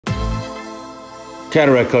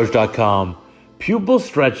CataractCoach.com. Pupil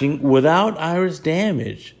stretching without iris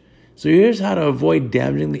damage. So here's how to avoid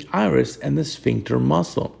damaging the iris and the sphincter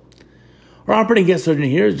muscle. Our operating guest surgeon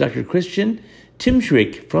here is Dr. Christian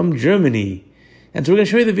Timschwig from Germany. And so we're going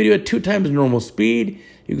to show you the video at 2 times normal speed.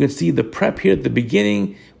 You can see the prep here at the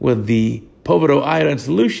beginning with the povidone iodine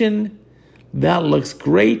solution. That looks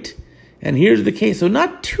great. And here's the case. So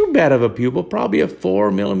not too bad of a pupil, probably a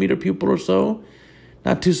 4 millimeter pupil or so.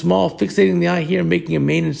 Not too small, fixating the eye here, making a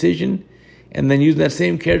main incision, and then using that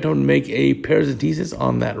same keratome to make a paracentesis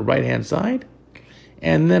on that right-hand side,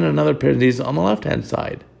 and then another paracentesis on the left-hand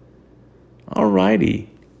side. Alrighty,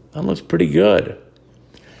 that looks pretty good.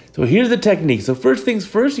 So here's the technique. So first things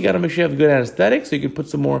first, you got to make sure you have good anesthetic, so you can put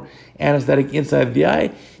some more anesthetic inside the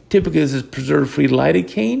eye. Typically, this is preserve-free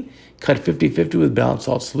lidocaine, cut 50-50 with balanced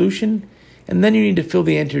salt solution, and then you need to fill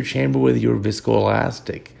the anterior chamber with your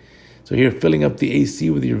viscoelastic. So here, filling up the AC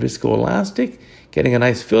with your viscoelastic, getting a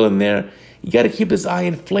nice fill in there. You got to keep this eye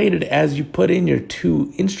inflated as you put in your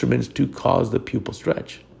 2 instruments to cause the pupil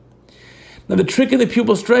stretch. Now, the trick of the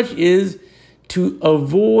pupil stretch is to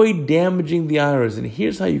avoid damaging the iris, and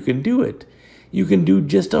here's how you can do it. You can do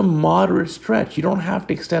just a moderate stretch. You don't have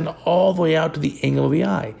to extend all the way out to the angle of the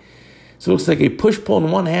eye. So it looks like a push-pull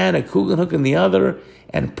in one hand, a Coogan hook in the other,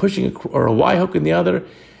 and or a Y hook in the other,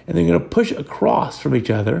 and then you're going to push across from each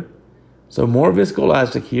other. So more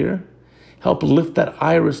viscoelastic here. Help lift that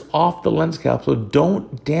iris off the lens capsule.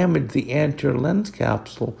 Don't damage the anterior lens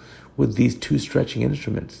capsule with these 2 stretching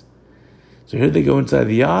instruments. So here they go inside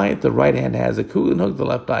the eye. The right hand has a Coogan hook. The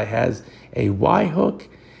left eye has a Y hook.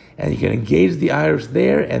 And you can engage the iris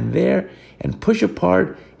there and push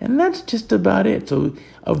apart. And that's just about it. So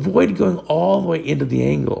avoid going all the way into the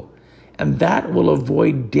angle. And that will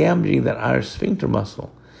avoid damaging that iris sphincter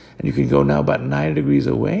muscle. And you can go now about 90 degrees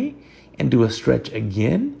away and do a stretch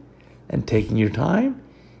again, and taking your time,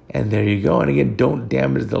 and there you go. And again, don't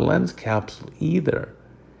damage the lens capsule either.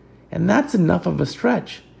 And that's enough of a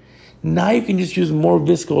stretch. Now you can just use more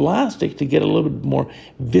viscoelastic to get a little bit more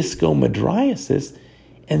viscomydriasis,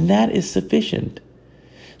 and that is sufficient.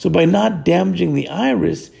 So by not damaging the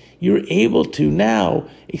iris, you're able to now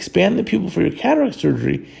expand the pupil for your cataract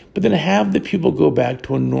surgery, but then have the pupil go back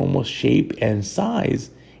to a normal shape and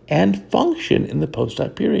size and function in the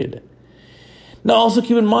post-op period. Now, also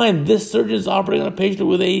keep in mind, this surgeon is operating on a patient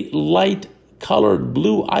with a light-colored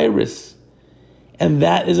blue iris. And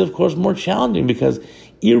that is, of course, more challenging because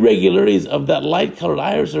irregularities of that light-colored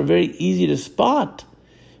iris are very easy to spot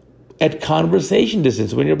at conversation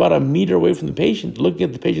distance. When you're about 1 meter away from the patient, looking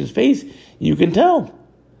at the patient's face, you can tell.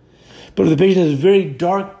 But if the patient has very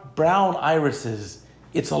dark brown irises,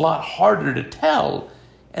 it's a lot harder to tell,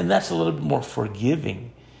 and that's a little bit more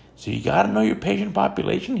forgiving. So you got to know your patient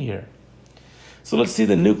population here. So let's see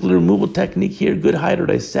the nuclear removal technique here. Good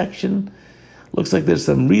hydrodissection. Looks like there's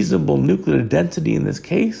some reasonable nuclear density in this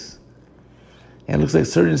case. And looks like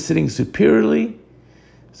surgeon sitting superiorly.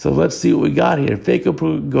 So let's see what we got here.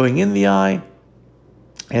 Phaco going in the eye.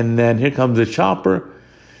 And then here comes the chopper.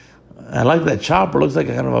 I like that chopper. Looks like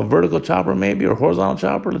a kind of a vertical chopper maybe, or horizontal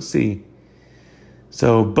chopper. Let's see.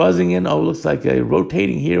 So buzzing in. Oh, looks like a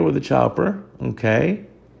rotating here with the chopper. Okay.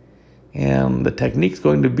 And the technique's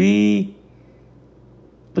going to be...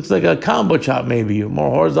 looks like a combo chop maybe, more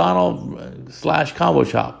horizontal / combo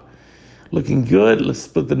chop. Looking good. Let's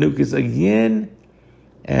split the nucleus again.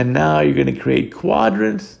 And now you're going to create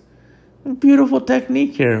quadrants. Beautiful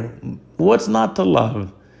technique here. What's not to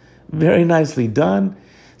love? Very nicely done.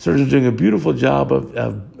 Surgeon's doing a beautiful job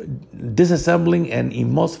of disassembling and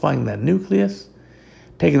emulsifying that nucleus.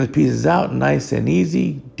 Taking the pieces out nice and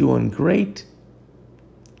easy. Doing great.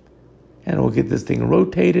 And we'll get this thing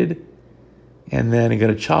rotated. And then you're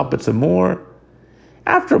going to chop it some more.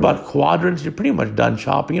 After about quadrants, you're pretty much done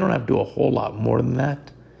chopping. You don't have to do a whole lot more than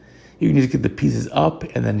that. You can just get the pieces up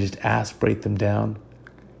and then just aspirate them down.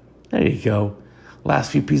 There you go.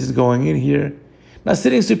 Last few pieces going in here. Now,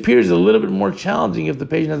 sitting superior is a little bit more challenging if the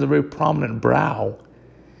patient has a very prominent brow.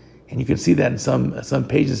 And you can see that in some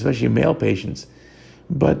patients, especially male patients.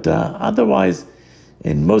 But otherwise,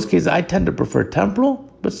 in most cases, I tend to prefer temporal,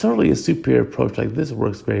 but certainly a superior approach like this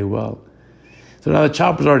works very well. So now the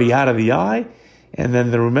chopper's already out of the eye, and then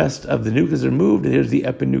the rest of the nucleus is removed. Here's the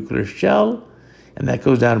epinuclear shell, and that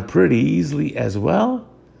goes down pretty easily as well.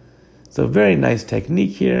 So very nice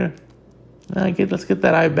technique here. Let's get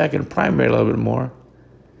that eye back in primary a little bit more.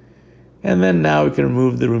 And then now we can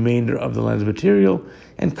remove the remainder of the lens material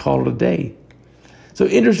and call it a day. So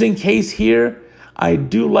interesting case here. I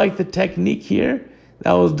do like the technique here.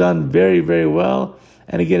 That was done very, very well.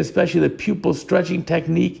 And again, especially the pupil stretching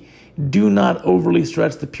technique. Do not overly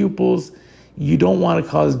stretch the pupils. You don't want to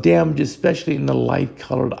cause damage, especially in the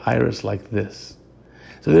light-colored iris like this.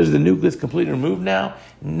 So there's the nucleus completely removed now.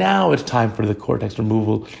 Now it's time for the cortex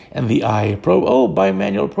removal and the eye probe. Oh, by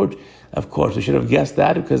manual approach. Of course, we should have guessed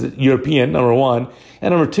that because it's European, number one.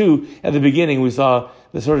 And number two, at the beginning, we saw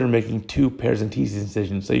the surgeon making 2 paracentesis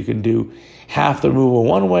incisions. So you can do half the removal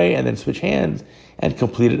one way and then switch hands and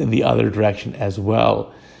complete it in the other direction as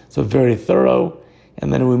well. So very thorough.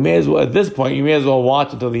 And then we may as well, at this point, you may as well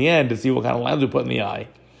watch until the end to see what kind of lens we put in the eye.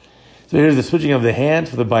 So here's the switching of the hands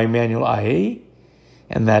for the bimanual IA.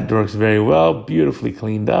 And that works very well, beautifully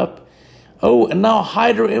cleaned up. Oh, and now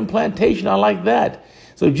hydroimplantation, I like that.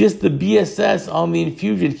 So just the BSS on the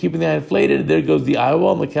infusion, keeping the eye inflated. There goes the eye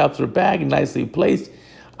wall and the capsular bag, nicely placed.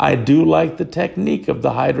 I do like the technique of the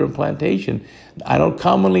hydroimplantation. I don't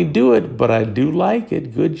commonly do it, but I do like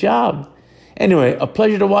it. Good job. Anyway, a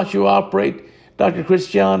pleasure to watch you operate. Dr.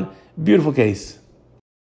 Christian, beautiful case.